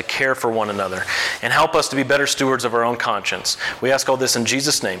lifestyles to care for one another. And help us to be better stewards of our own conscience. We ask all this in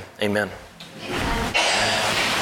Jesus' name. Amen.